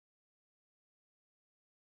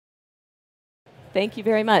Thank you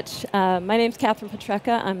very much. My name's Catherine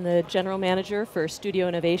Petrecka. I'm the General Manager for Studio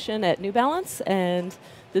Innovation at New Balance, and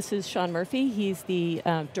this is Sean Murphy. He's the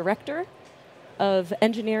Director of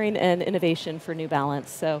Engineering and Innovation for New Balance.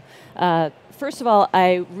 So first of all,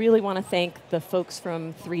 I really want to thank the folks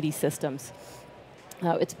from 3D Systems.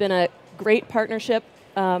 It's been a great partnership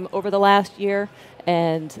over the last year,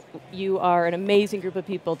 and you are an amazing group of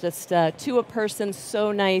people, just to a person,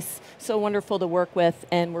 so nice, so wonderful to work with,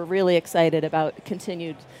 and we're really excited about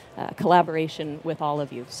continued collaboration with all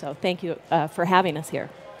of you. So thank you for having us here.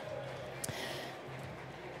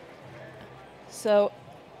 So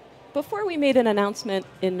before we made an announcement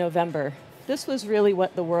in November, this was really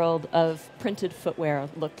what the world of printed footwear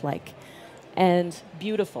looked like. And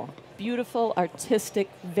beautiful, beautiful, artistic,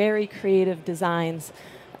 very creative designs.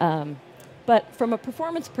 But from a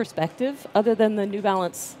performance perspective, other than the New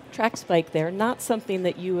Balance track spike there, not something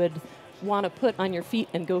that you would want to put on your feet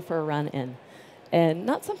and go for a run in. And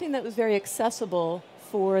not something that was very accessible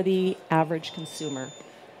for the average consumer,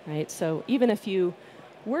 right? So even if you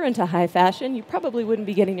were into high fashion, you probably wouldn't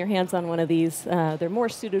be getting your hands on one of these. They're more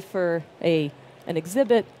suited for an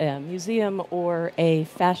exhibit, a museum, or a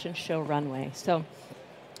fashion show runway. So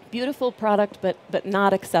beautiful product, but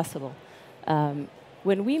not accessible.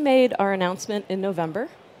 When we made our announcement in November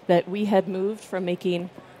that we had moved from making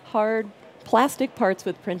hard plastic parts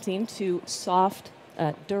with printing to soft,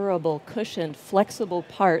 durable, cushioned, flexible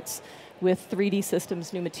parts with 3D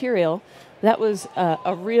Systems new material, that was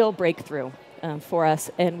a real breakthrough for us,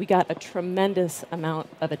 and we got a tremendous amount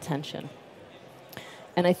of attention.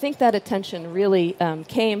 And I think that attention really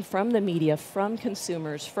came from the media, from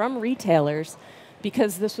consumers, from retailers,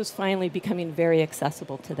 because this was finally becoming very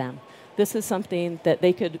accessible to them. This is something that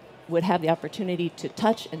they would have the opportunity to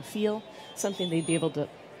touch and feel, something they'd be able to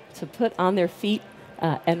put on their feet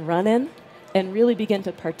and run in, and really begin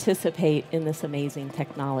to participate in this amazing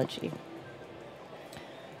technology.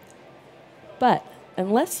 But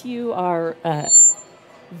unless you are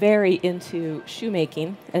very into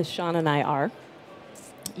shoemaking, as Sean and I are,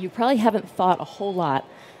 you probably haven't thought a whole lot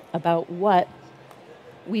about what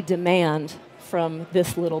we demand from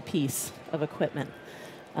this little piece of equipment.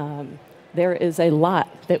 There is a lot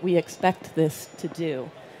that we expect this to do.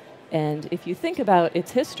 And if you think about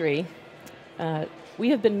its history,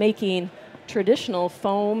 we have been making traditional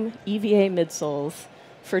foam EVA midsoles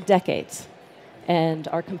for decades. And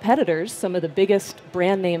our competitors, some of the biggest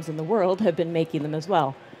brand names in the world, have been making them as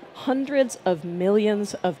well. Hundreds of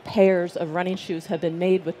millions of pairs of running shoes have been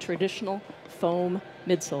made with traditional foam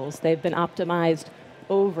midsoles. They've been optimized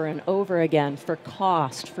over and over again for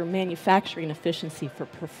cost, for manufacturing efficiency, for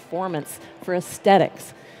performance, for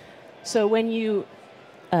aesthetics. So when you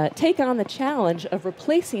take on the challenge of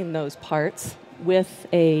replacing those parts with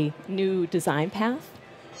a new design path,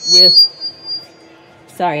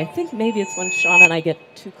 sorry, I think maybe it's when Sean and I get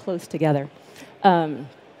too close together.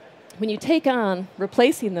 When you take on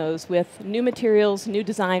replacing those with new materials, new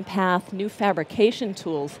design path, new fabrication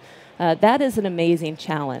tools, that is an amazing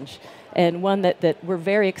challenge, and one that we're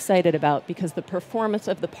very excited about, because the performance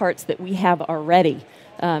of the parts that we have already,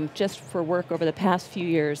 just for work over the past few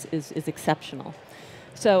years, is exceptional.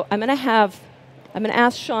 So I'm going to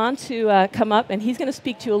ask Sean to come up, and he's going to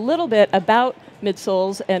speak to you a little bit about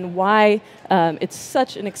midsoles and why it's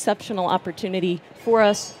such an exceptional opportunity for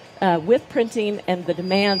us with printing and the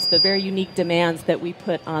demands, the very unique demands that we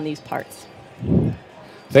put on these parts.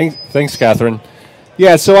 Thanks, Catherine.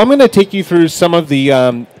 Yeah, so I'm going to take you through some of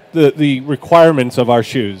the requirements of our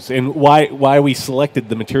shoes and why we selected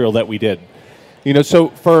the material that we did. You know,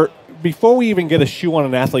 so before we even get a shoe on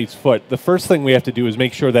an athlete's foot, the first thing we have to do is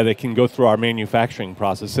make sure that it can go through our manufacturing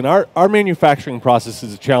process. And our manufacturing process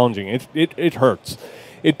is challenging. It hurts.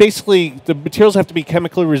 The materials have to be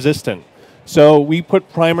chemically resistant. So we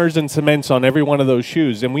put primers and cements on every one of those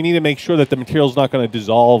shoes, and we need to make sure that the material is not going to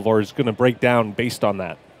dissolve or is going to break down based on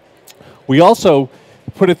that. We also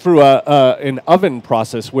put it through an oven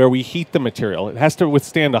process where we heat the material. It has to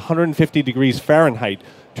withstand 150 degrees Fahrenheit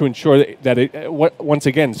to ensure that it, once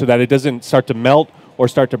again, so that it doesn't start to melt or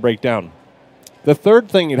start to break down. The third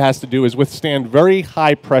thing it has to do is withstand very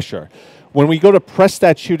high pressure. When we go to press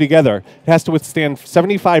that shoe together, it has to withstand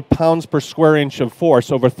 75 pounds per square inch of force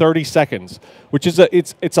over 30 seconds, which is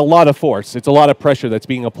it's a lot of force. It's a lot of pressure that's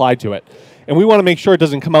being applied to it. And we want to make sure it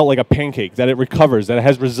doesn't come out like a pancake, that it recovers, that it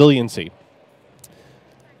has resiliency.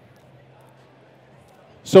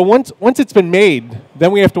 So once it's been made,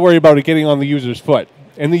 then we have to worry about it getting on the user's foot.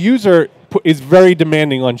 And the user is very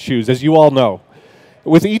demanding on shoes, as you all know.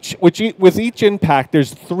 With each impact,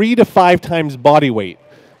 there's 3 to 5 times body weight.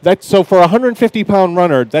 So for a 150-pound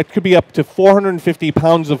runner, that could be up to 450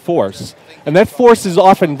 pounds of force. And that force is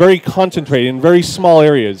often very concentrated in very small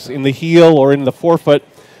areas, in the heel or in the forefoot.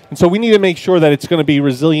 And so we need to make sure that it's going to be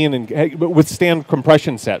resilient and withstand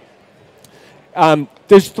compression set.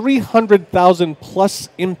 There's 300,000 plus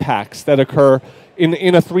impacts that occur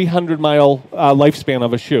in a 300-mile lifespan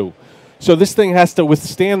of a shoe. So this thing has to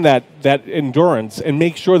withstand that endurance and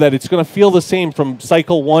make sure that it's going to feel the same from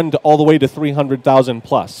cycle 1 to all the way to 300,000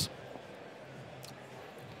 plus.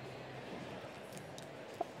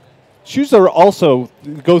 Shoes are also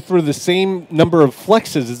go through the same number of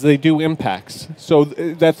flexes as they do impacts. So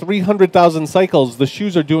that 300,000 cycles, the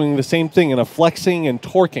shoes are doing the same thing in a flexing and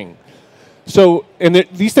torquing. So,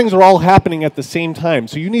 these things are all happening at the same time.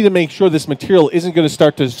 So you need to make sure this material isn't going to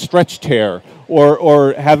start to stretch tear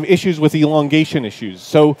or have issues with elongation issues.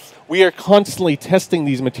 So we are constantly testing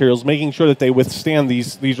these materials, making sure that they withstand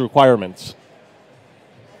these requirements.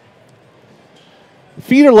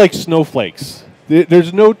 Feet are like snowflakes.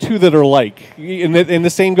 There's no two that are alike. And the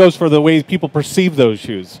same goes for the way people perceive those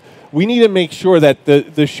shoes. We need to make sure that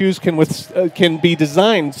the shoes can be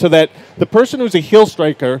designed so that the person who's a heel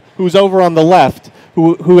striker, who's over on the left,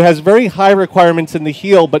 who has very high requirements in the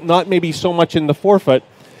heel, but not maybe so much in the forefoot,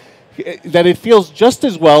 that it feels just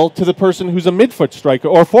as well to the person who's a midfoot striker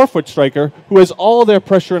or forefoot striker who has all their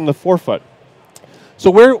pressure in the forefoot. So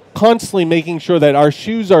we're constantly making sure that our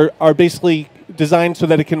shoes are basically designed so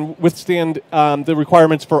that it can withstand the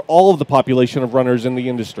requirements for all of the population of runners in the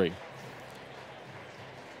industry.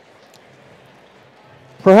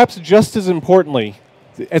 Perhaps just as importantly,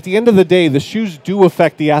 at the end of the day, the shoes do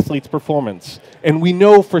affect the athlete's performance. And we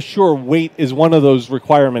know for sure weight is one of those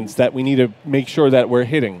requirements that we need to make sure that we're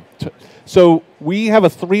hitting. So we have a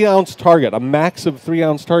 3-ounce target, a max of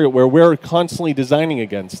 3-ounce target where we're constantly designing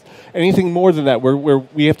against. Anything more than that,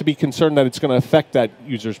 we have to be concerned that it's going to affect that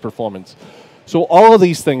user's performance. So all of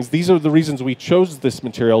these things, these are the reasons we chose this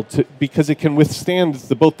material, because it can withstand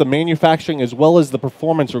both the manufacturing as well as the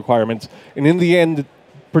performance requirements. And in the end,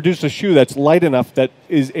 produce a shoe that's light enough that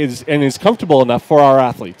is comfortable enough for our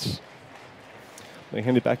athletes. Let me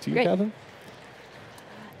hand it back to you, Great. Catherine.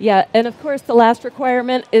 Yeah, and of course the last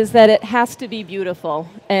requirement is that it has to be beautiful.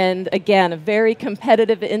 And again, a very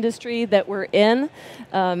competitive industry that we're in.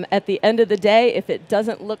 At the end of the day, if it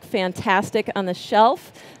doesn't look fantastic on the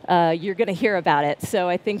shelf, you're going to hear about it. So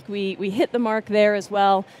I think we hit the mark there as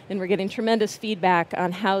well, and we're getting tremendous feedback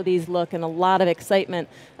on how these look and a lot of excitement.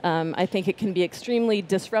 I think it can be extremely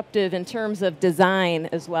disruptive in terms of design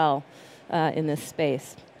as well in this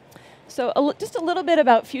space. So just a little bit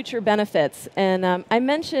about future benefits. And I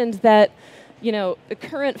mentioned that the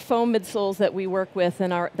current foam midsoles that we work with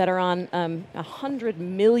and that are on 100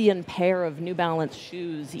 million pair of New Balance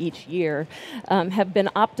shoes each year have been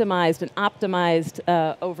optimized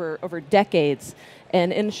over decades.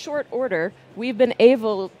 And in short order, we've been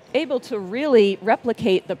able to really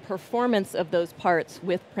replicate the performance of those parts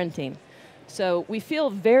with printing. So we feel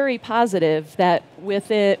very positive that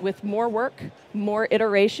with more work, more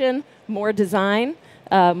iteration, more design,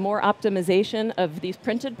 more optimization of these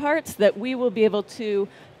printed parts, that we will be able to,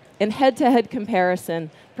 in head-to-head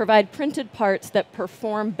comparison, provide printed parts that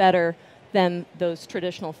perform better than those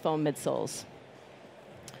traditional foam midsoles.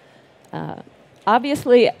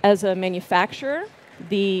 Obviously, as a manufacturer,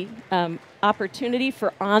 the opportunity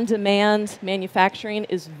for on-demand manufacturing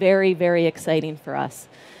is very, very exciting for us.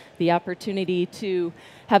 The opportunity to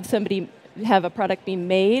have a product be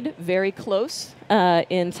made very close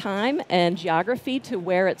in time and geography to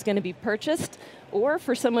where it's going to be purchased, or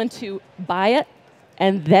for someone to buy it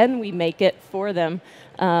and then we make it for them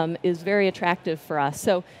is very attractive for us.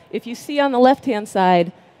 So if you see on the left-hand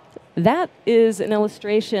side, that is an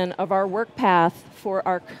illustration of our work path for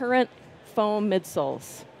our current foam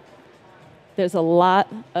midsoles. There's a lot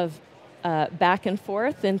of back and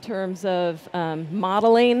forth in terms of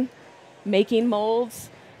modeling, making molds.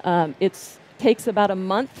 It takes about a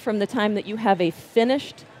month from the time that you have a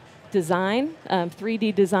finished design,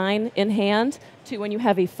 3D design in hand, to when you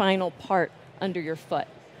have a final part under your foot.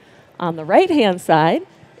 On the right-hand side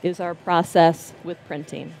is our process with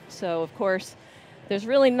printing. So, of course, there's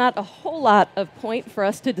really not a whole lot of point for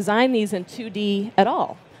us to design these in 2D at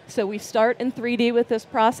all. So we start in 3D with this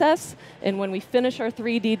process, and when we finish our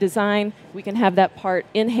 3D design, we can have that part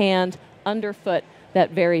in hand, underfoot,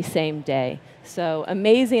 that very same day. So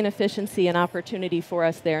amazing efficiency and opportunity for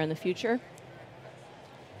us there in the future.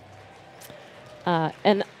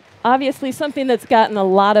 And obviously something that's gotten a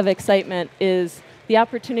lot of excitement is the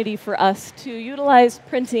opportunity for us to utilize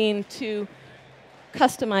printing to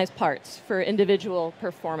customized parts for individual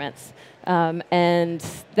performance. And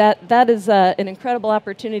that is an incredible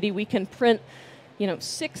opportunity. We can print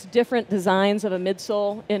 6 different designs of a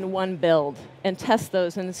midsole in one build and test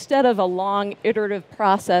those. And instead of a long iterative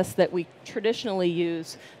process that we traditionally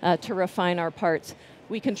use to refine our parts,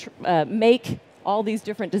 we can make all these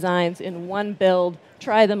different designs in one build,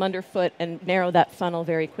 try them underfoot, and narrow that funnel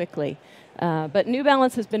very quickly. But New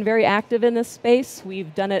Balance has been very active in this space.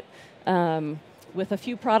 We've done it with a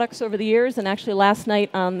few products over the years, and actually last night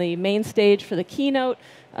on the main stage for the keynote,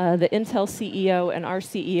 the Intel CEO and our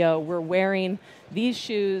CEO were wearing these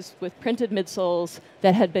shoes with printed midsoles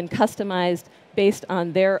that had been customized based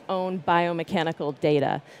on their own biomechanical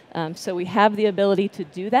data. So we have the ability to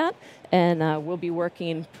do that, and we'll be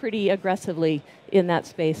working pretty aggressively in that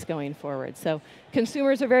space going forward. So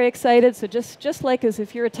consumers are very excited. So just like as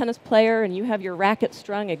if you're a tennis player and you have your racket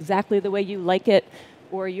strung exactly the way you like it,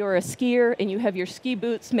 or you're a skier and you have your ski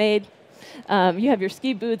boots made,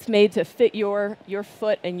 to fit your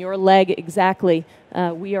foot and your leg exactly.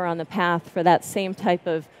 We are on the path for that same type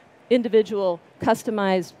of individual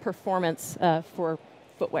customized performance for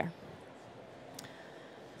footwear.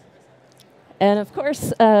 And of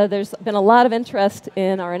course, there's been a lot of interest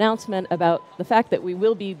in our announcement about the fact that we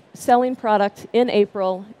will be selling product in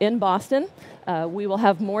April in Boston. We will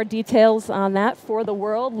have more details on that for the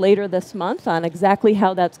world later this month on exactly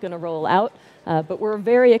how that's going to roll out. But we're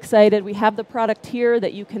very excited. We have the product here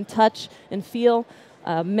that you can touch and feel.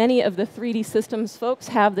 Many of the 3D Systems folks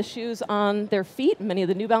have the shoes on their feet. Many of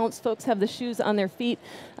the New Balance folks have the shoes on their feet.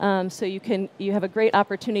 So you have a great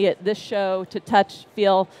opportunity at this show to touch,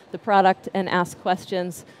 feel the product, and ask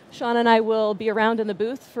questions. Sean and I will be around in the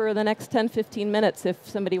booth for the next 10, 15 minutes if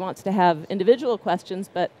somebody wants to have individual questions.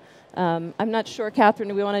 But I'm not sure, Catherine,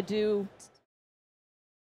 do we want to do